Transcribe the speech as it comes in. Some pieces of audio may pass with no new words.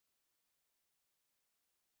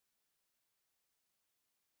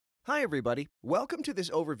Hi, everybody. Welcome to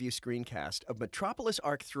this overview screencast of Metropolis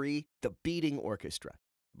Ark 3, The Beating Orchestra.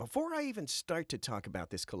 Before I even start to talk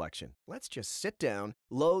about this collection, let's just sit down,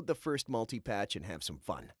 load the first multi-patch, and have some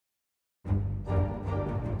fun.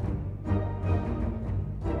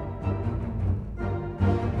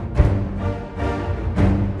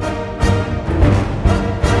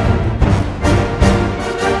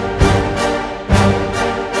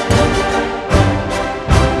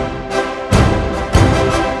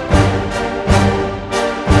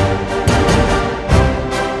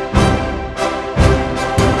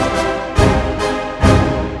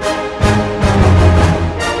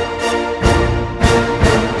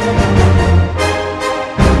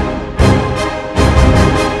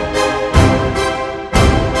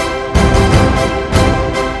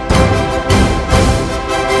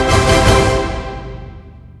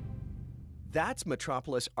 That's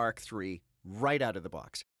Metropolis Ark 3 right out of the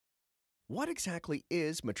box. What exactly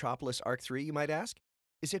is Metropolis Ark 3, you might ask?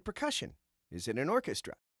 Is it percussion? Is it an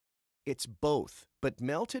orchestra? It's both, but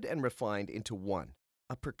melted and refined into one,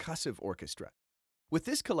 a percussive orchestra. With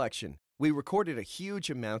this collection, we recorded a huge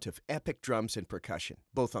amount of epic drums and percussion,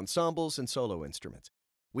 both ensembles and solo instruments.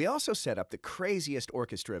 We also set up the craziest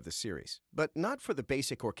orchestra of the series, but not for the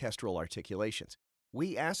basic orchestral articulations.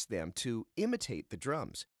 We asked them to imitate the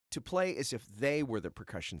drums, to play as if they were the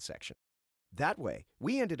percussion section. That way,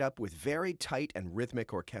 we ended up with very tight and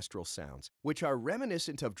rhythmic orchestral sounds, which are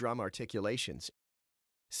reminiscent of drum articulations.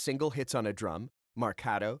 Single hits on a drum,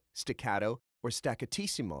 marcato, staccato, or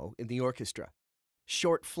staccatissimo in the orchestra.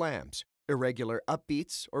 Short flams, irregular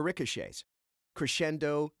upbeats or ricochets.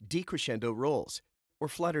 Crescendo, decrescendo rolls, or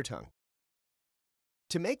flutter tongue.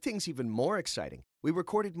 To make things even more exciting, we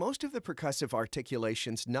recorded most of the percussive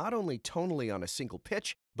articulations not only tonally on a single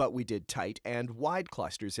pitch, but we did tight and wide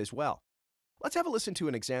clusters as well. Let's have a listen to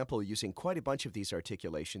an example using quite a bunch of these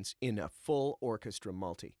articulations in a full orchestra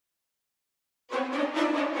multi.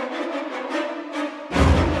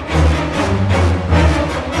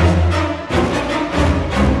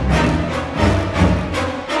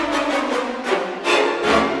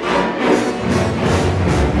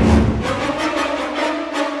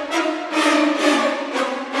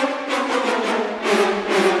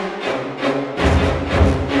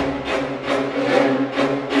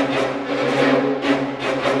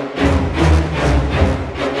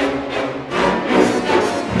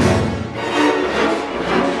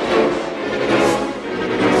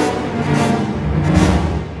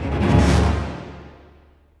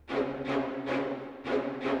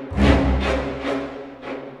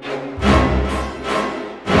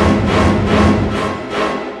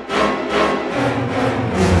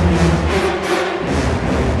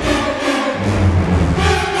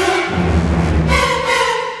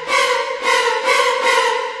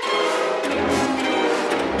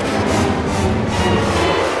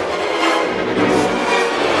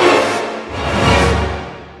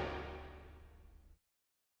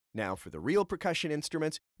 Now for the real percussion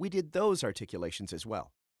instruments, we did those articulations as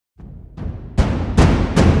well.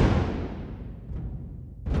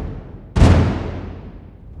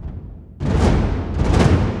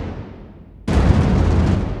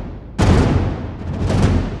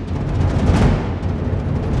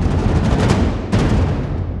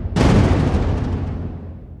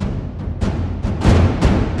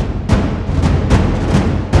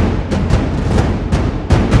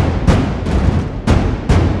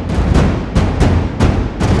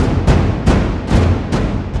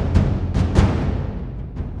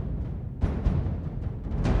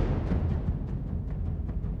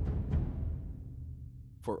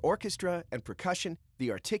 For orchestra and percussion,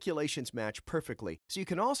 the articulations match perfectly, so you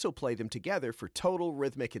can also play them together for total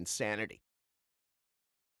rhythmic insanity.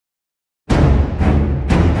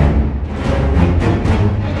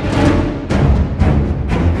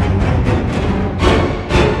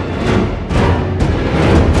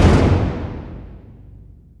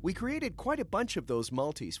 We created quite a bunch of those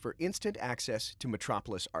multis for instant access to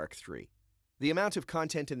Metropolis Ark 3. The amount of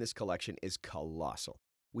content in this collection is colossal.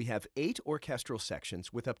 We have 8 orchestral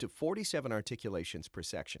sections with up to 47 articulations per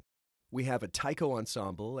section. We have a taiko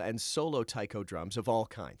ensemble and solo taiko drums of all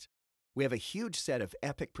kinds. We have a huge set of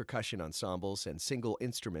epic percussion ensembles and single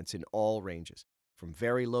instruments in all ranges, from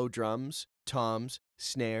very low drums, toms,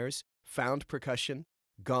 snares, found percussion,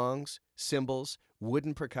 gongs, cymbals,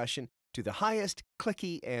 wooden percussion, to the highest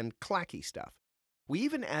clicky and clacky stuff. We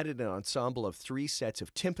even added an ensemble of 3 sets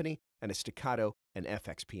of timpani and a staccato and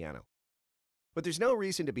FX piano. But there's no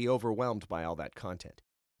reason to be overwhelmed by all that content.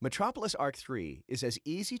 Metropolis Ark 3 is as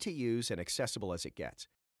easy to use and accessible as it gets.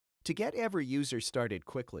 To get every user started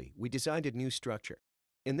quickly, we designed a new structure.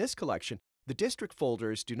 In this collection, The district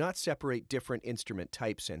folders do not separate different instrument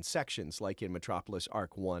types and sections like in Metropolis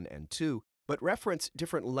ARK 1 and 2, but reference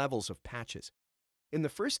different levels of patches. In the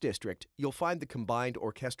first district, you'll find the combined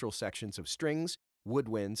orchestral sections of strings,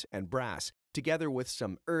 woodwinds, and brass, together with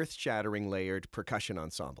some earth-shattering layered percussion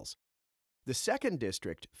ensembles. The second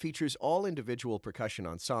district features all individual percussion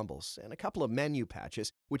ensembles and a couple of menu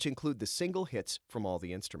patches, which include the single hits from all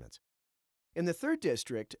the instruments. In the third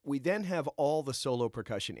district, we then have all the solo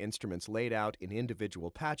percussion instruments laid out in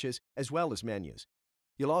individual patches as well as menus.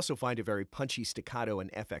 You'll also find a very punchy staccato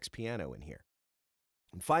and FX piano in here.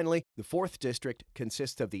 And finally, the fourth district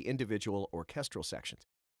consists of the individual orchestral sections.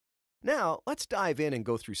 Now, let's dive in and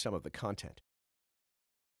go through some of the content.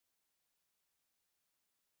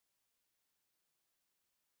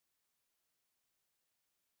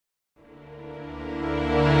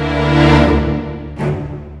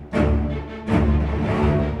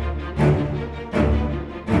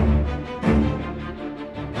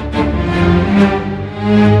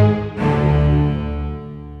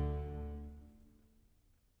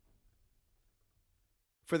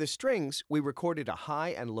 For the strings, we recorded a high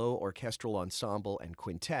and low orchestral ensemble and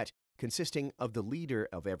quintet consisting of the leader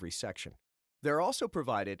of every section. They're also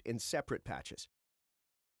provided in separate patches.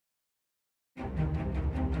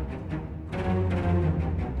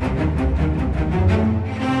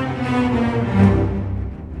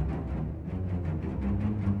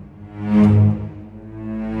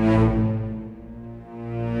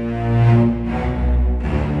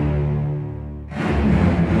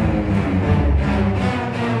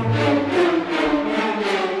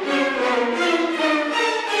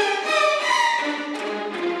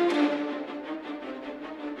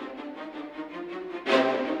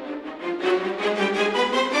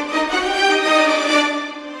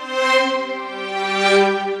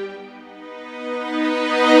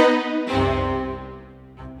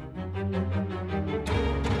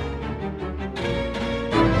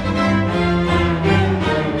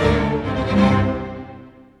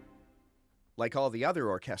 Like all the other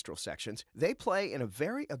orchestral sections, they play in a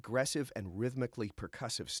very aggressive and rhythmically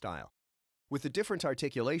percussive style. With the different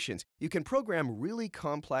articulations, you can program really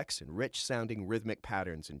complex and rich-sounding rhythmic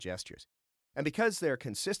patterns and gestures. And because they're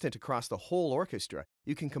consistent across the whole orchestra,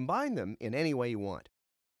 you can combine them in any way you want.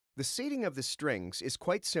 The seating of the strings is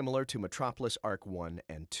quite similar to Metropolis ARK 1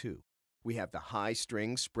 and 2. We have the high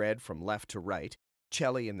strings spread from left to right,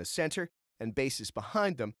 cello in the center, and basses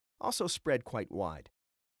behind them, also spread quite wide.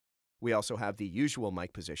 We also have the usual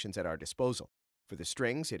mic positions at our disposal. For the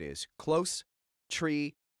strings, it is close,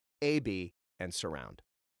 tree, AB, and surround.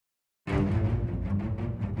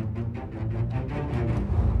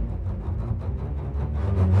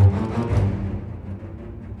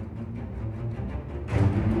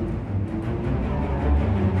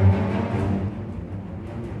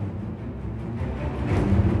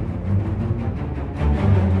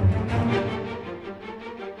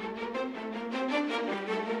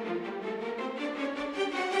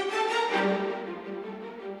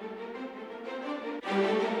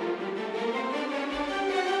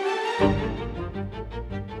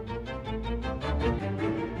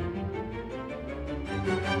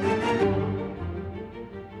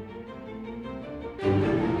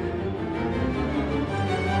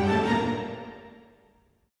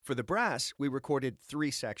 For the brass, we recorded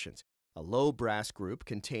 3 sections: a low brass group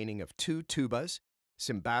containing of 2 tubas,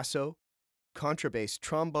 cimbasso, contrabass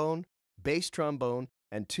trombone, bass trombone,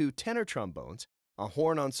 and 2 tenor trombones, a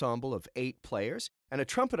horn ensemble of 8 players, and a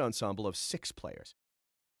trumpet ensemble of 6 players.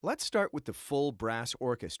 Let's start with the full brass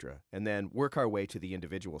orchestra and then work our way to the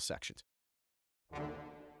individual sections.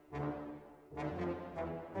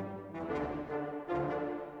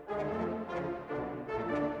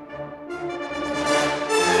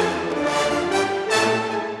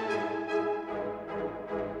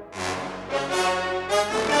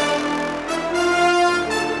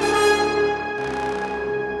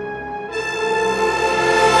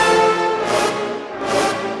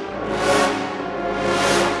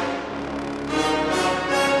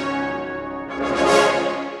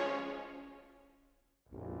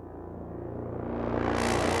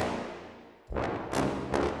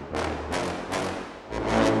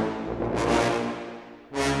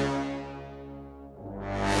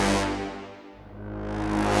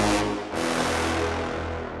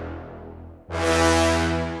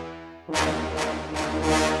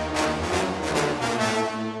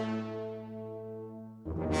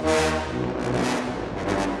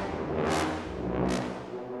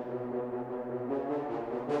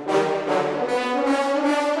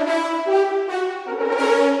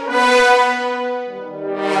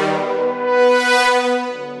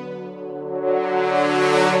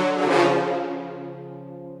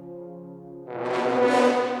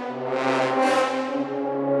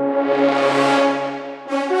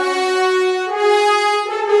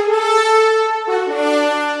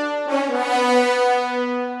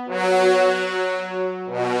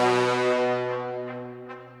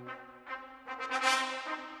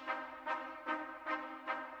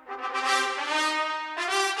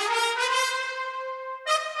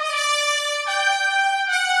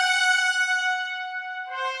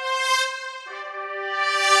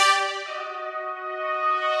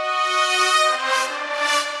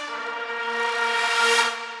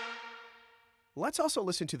 Let's also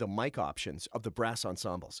listen to the mic options of the brass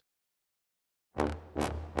ensembles.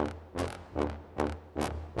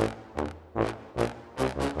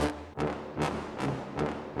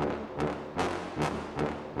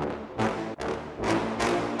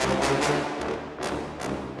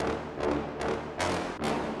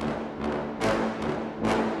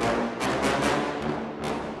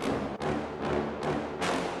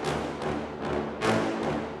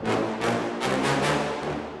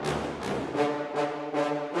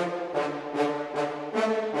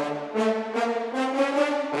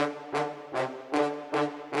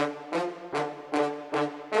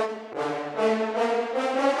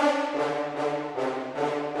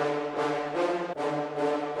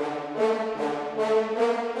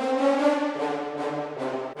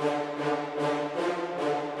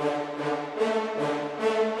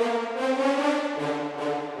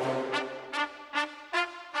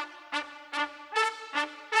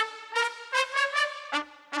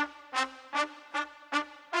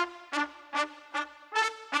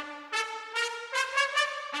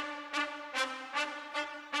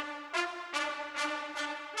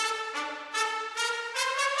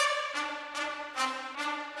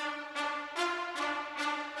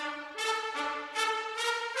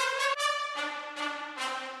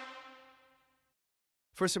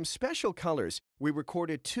 For some special colors, we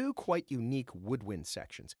recorded two quite unique woodwind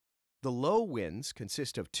sections. The low winds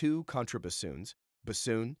consist of two contrabassoons,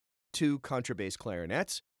 bassoon, two contrabass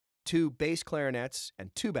clarinets, two bass clarinets,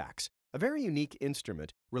 and tubaks, a very unique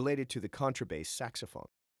instrument related to the contrabass saxophone.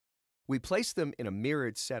 We placed them in a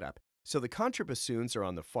mirrored setup, so the contrabassoons are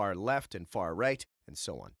on the far left and far right, and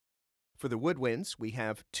so on. For the woodwinds, we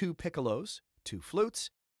have two piccolos, two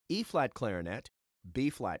flutes, E-flat clarinet,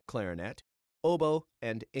 B-flat clarinet, oboe,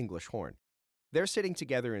 and English horn. They're sitting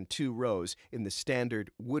together in two rows in the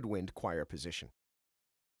standard woodwind choir position.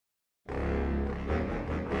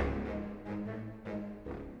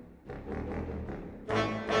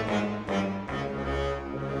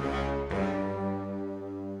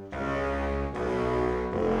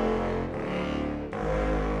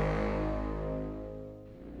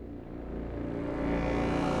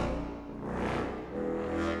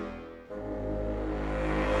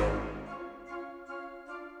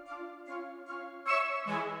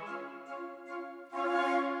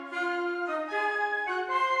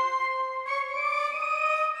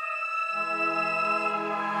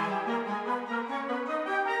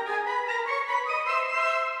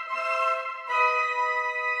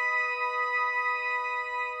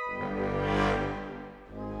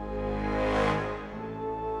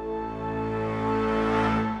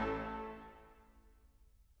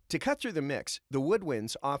 To cut through the mix, the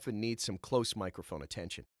woodwinds often need some close microphone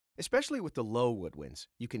attention. Especially with the low woodwinds,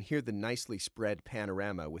 you can hear the nicely spread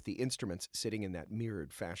panorama with the instruments sitting in that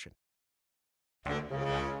mirrored fashion.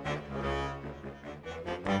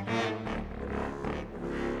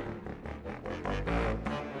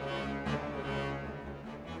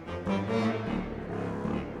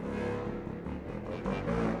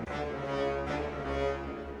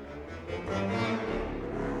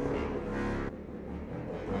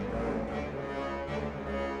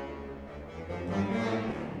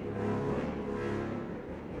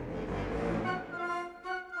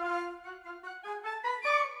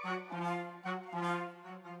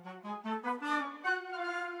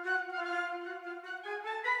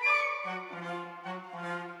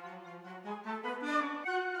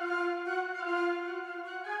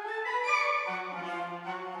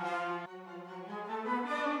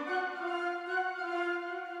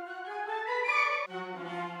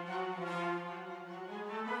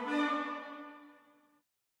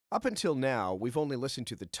 Up until now, we've only listened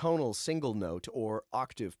to the tonal single note or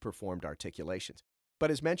octave performed articulations.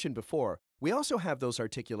 But as mentioned before, we also have those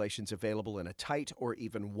articulations available in a tight or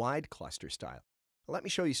even wide cluster style. Let me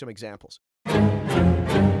show you some examples.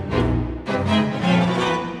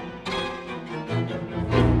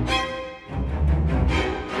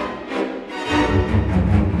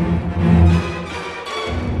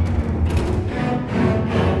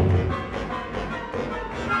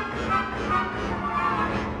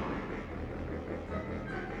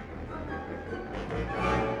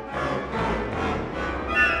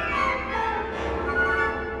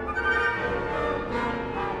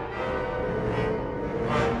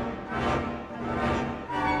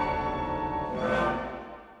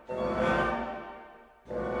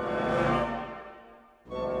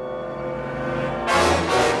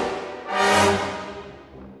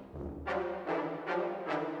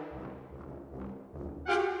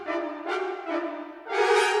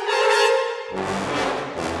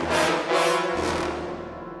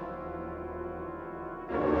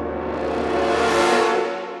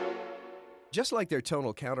 Just like their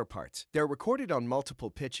tonal counterparts, they're recorded on multiple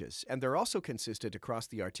pitches, and they're also consistent across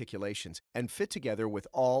the articulations and fit together with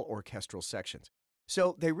all orchestral sections.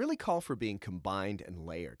 So they really call for being combined and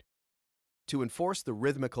layered. To enforce the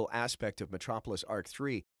rhythmical aspect of Metropolis Ark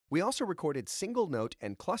 3, we also recorded single-note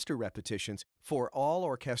and cluster repetitions for all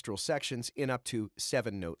orchestral sections in up to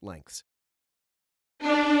 7-note lengths.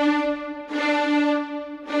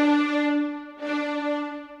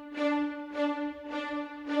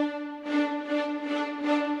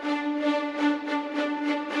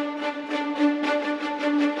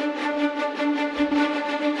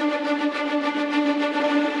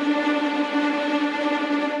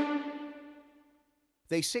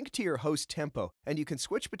 They sync to your host tempo, and you can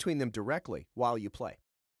switch between them directly while you play.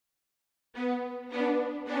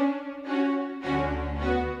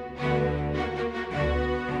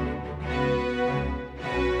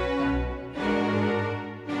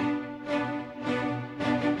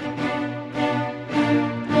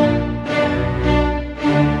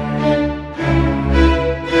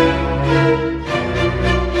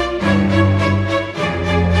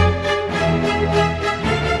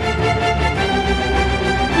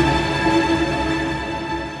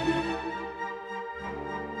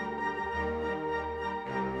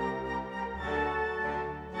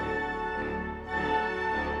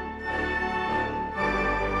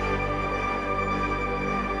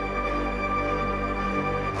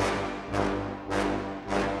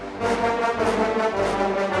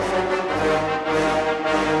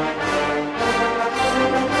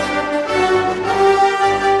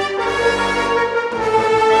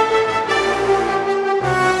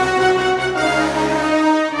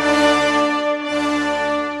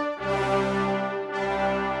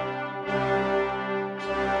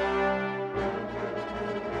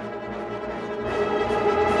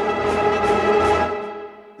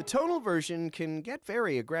 The tonal version can get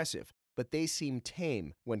very aggressive, but they seem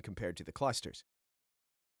tame when compared to the clusters.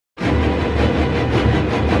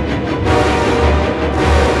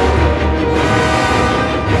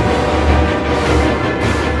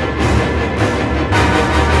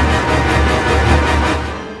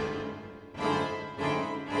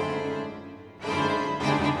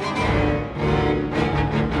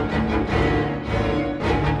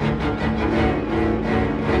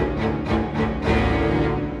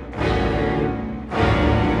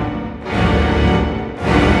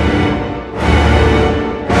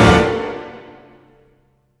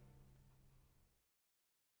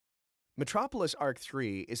 Metropolis Ark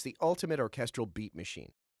 3 is the ultimate orchestral beat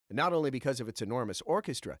machine, and not only because of its enormous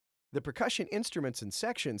orchestra, the percussion instruments and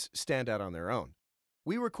sections stand out on their own.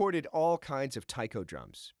 We recorded all kinds of taiko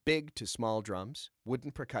drums, big to small drums,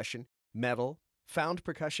 wooden percussion, metal, found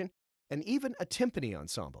percussion, and even a timpani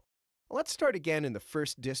ensemble. Let's start again in the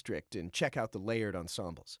first district and check out the layered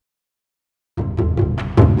ensembles.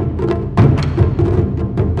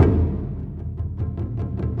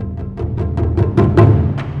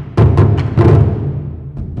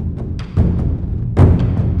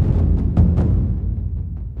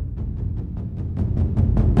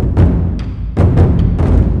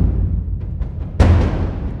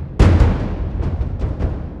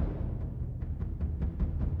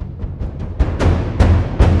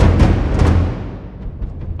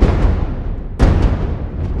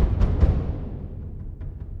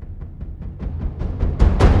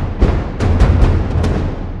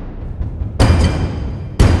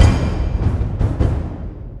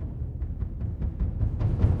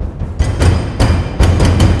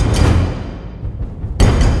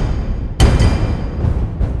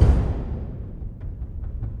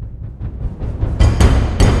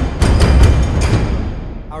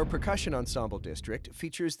 Our percussion ensemble district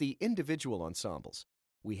features the individual ensembles.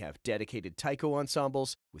 We have dedicated taiko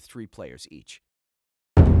ensembles with 3 players each.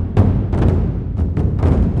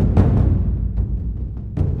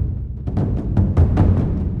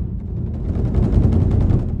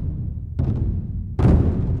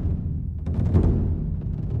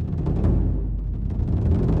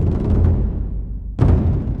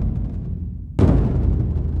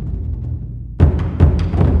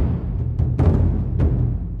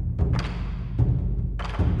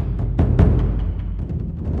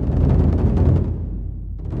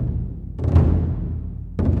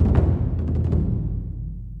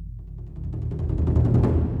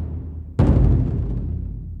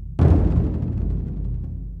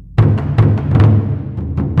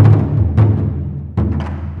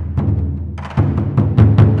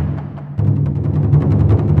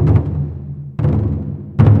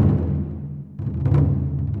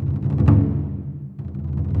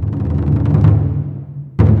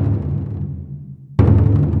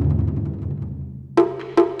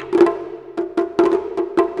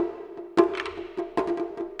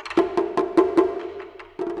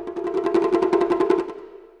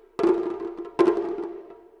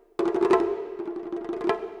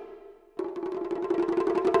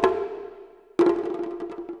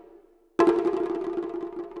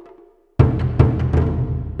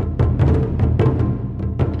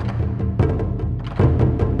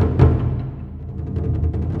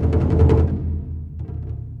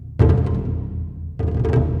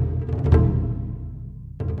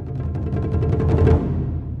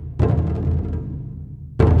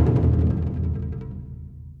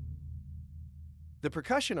 The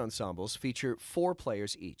percussion ensembles feature 4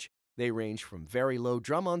 players each. They range from very low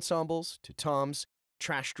drum ensembles to toms,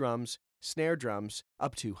 trash drums, snare drums,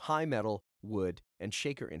 up to high metal, wood, and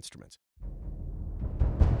shaker instruments.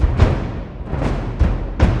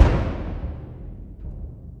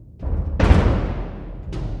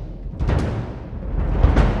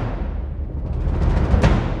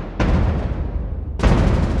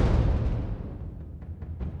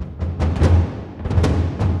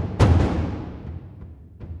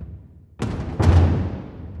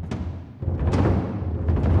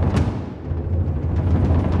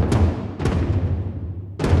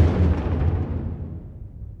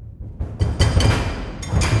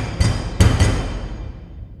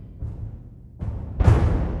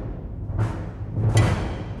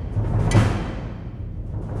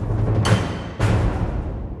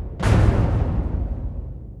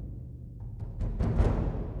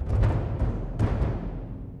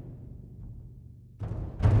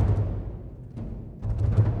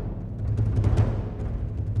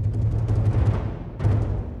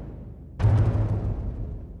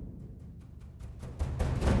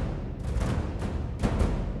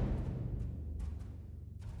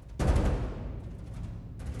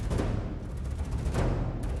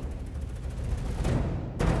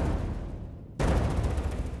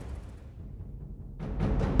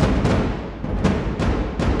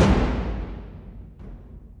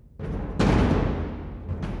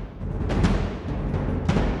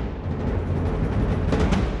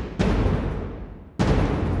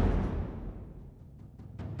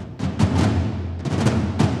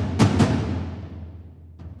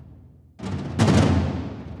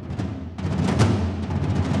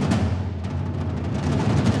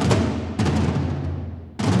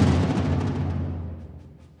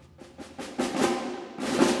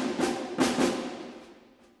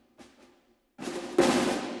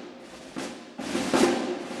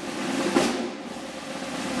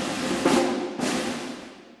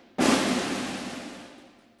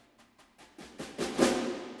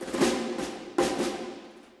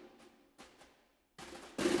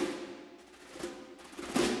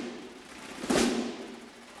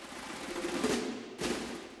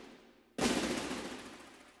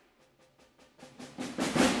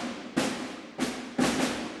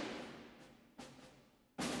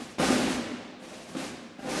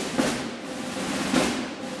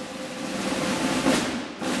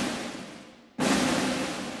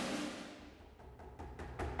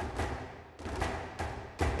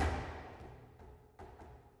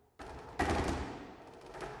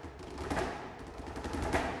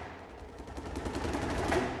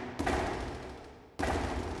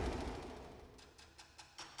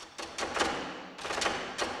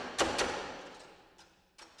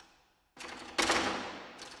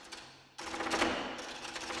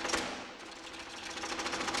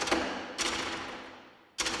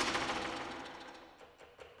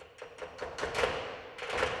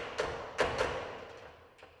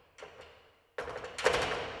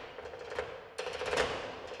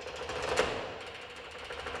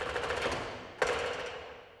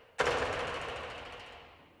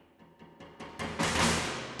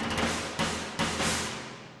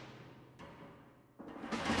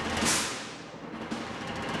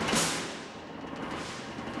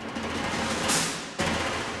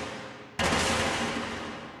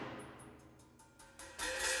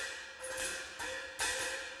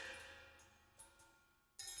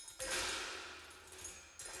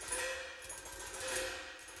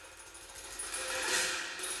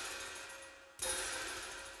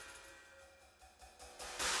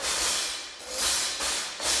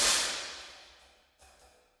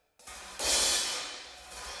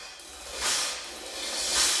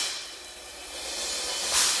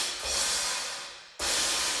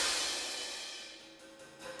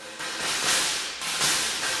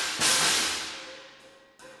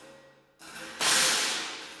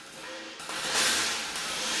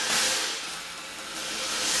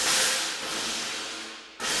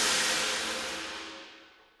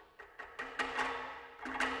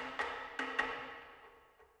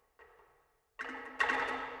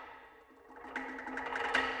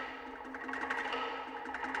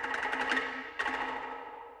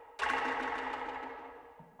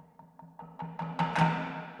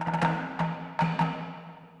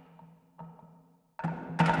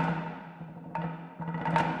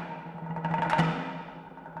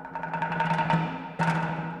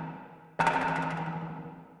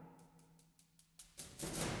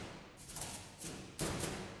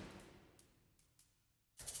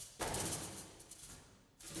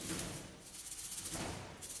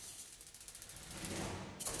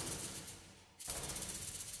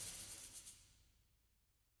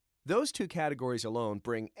 Those two categories alone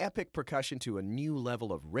bring epic percussion to a new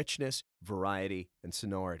level of richness, variety, and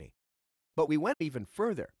sonority. But we went even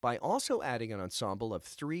further by also adding an ensemble of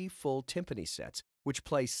 3 full timpani sets, which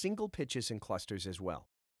play single pitches and clusters as well.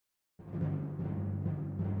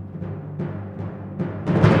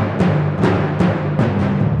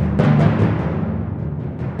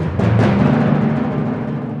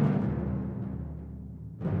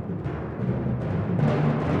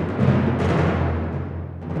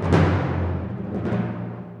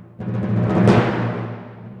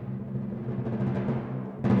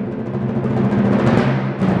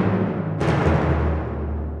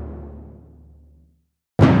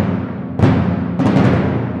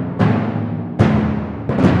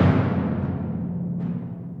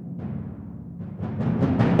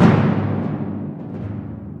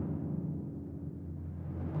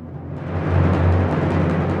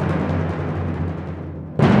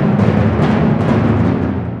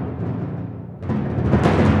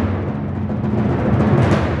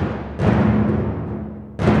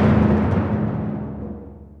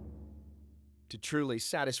 To truly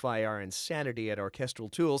satisfy our insanity at Orchestral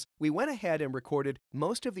Tools, we went ahead and recorded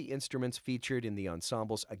most of the instruments featured in the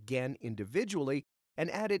ensembles again individually and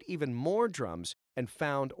added even more drums and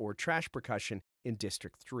found or trash percussion in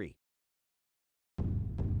District 3.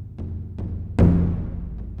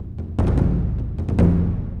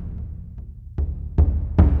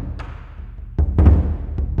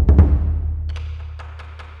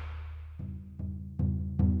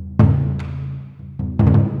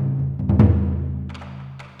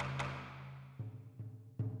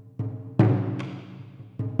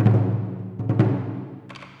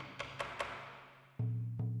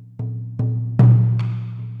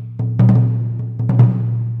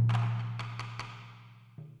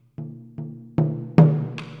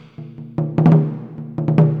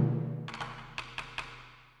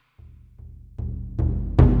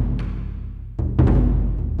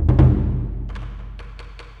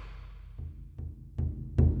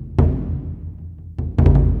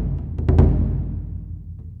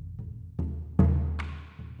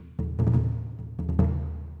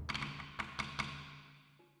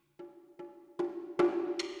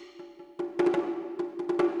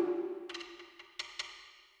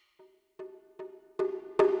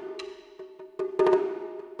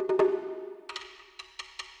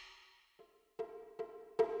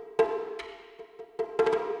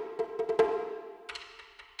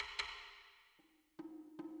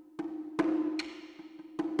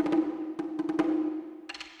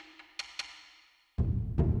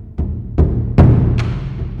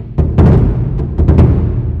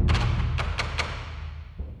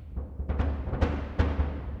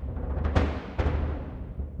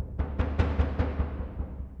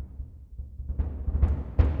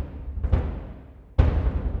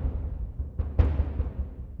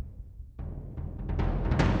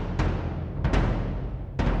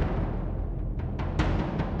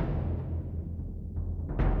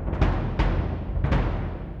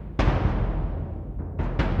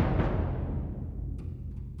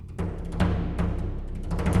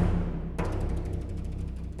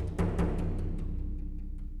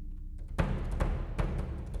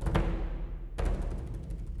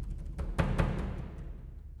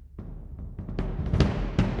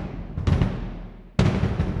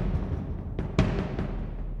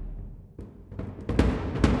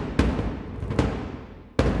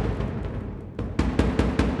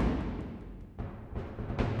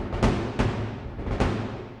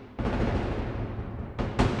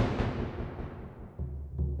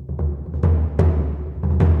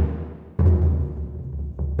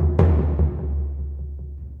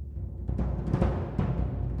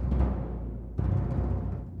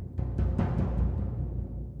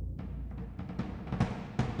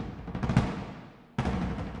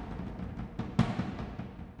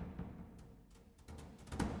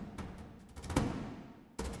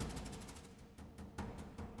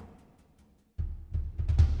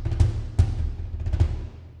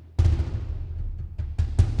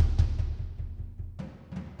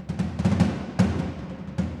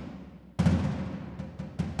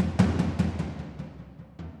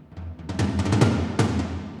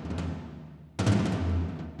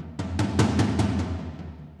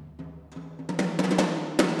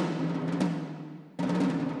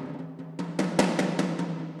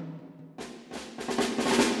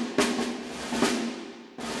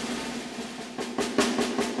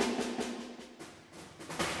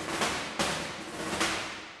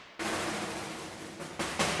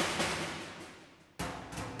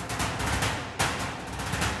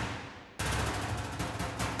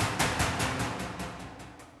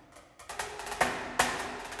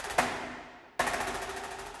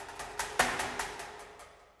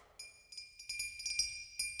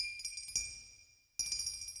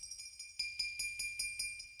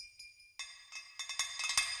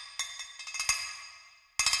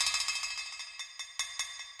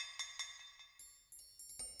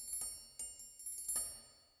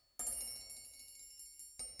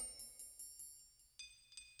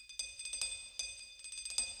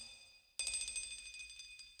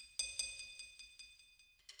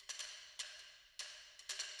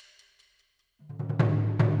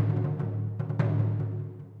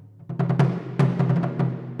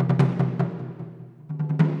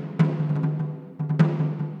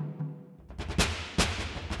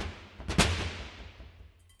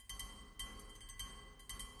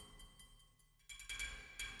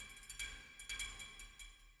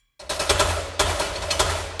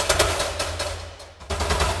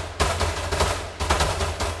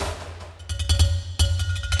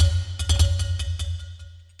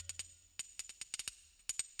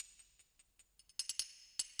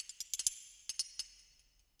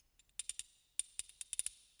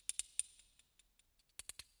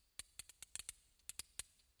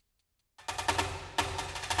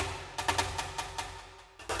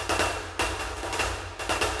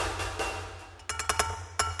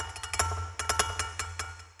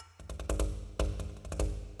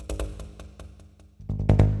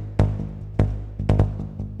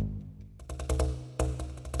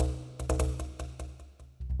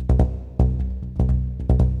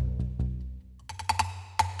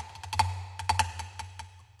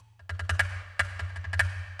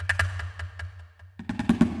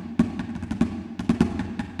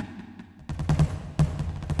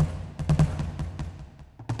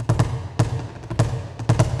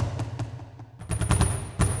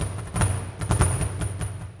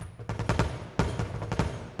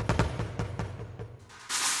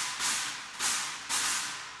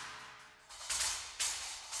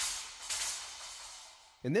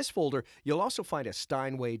 In this folder, you'll also find a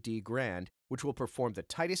Steinway D Grand, which will perform the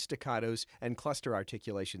tightest staccatos and cluster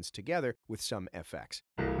articulations together with some FX.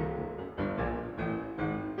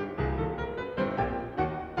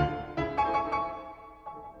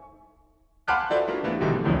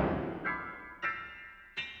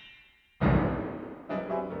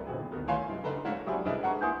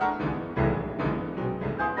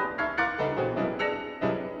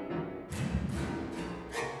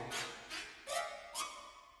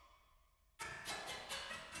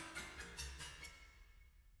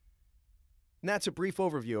 And that's a brief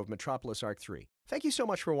overview of Metropolis Ark 3. Thank you so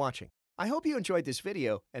much for watching. I hope you enjoyed this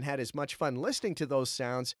video and had as much fun listening to those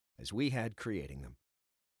sounds as we had creating them.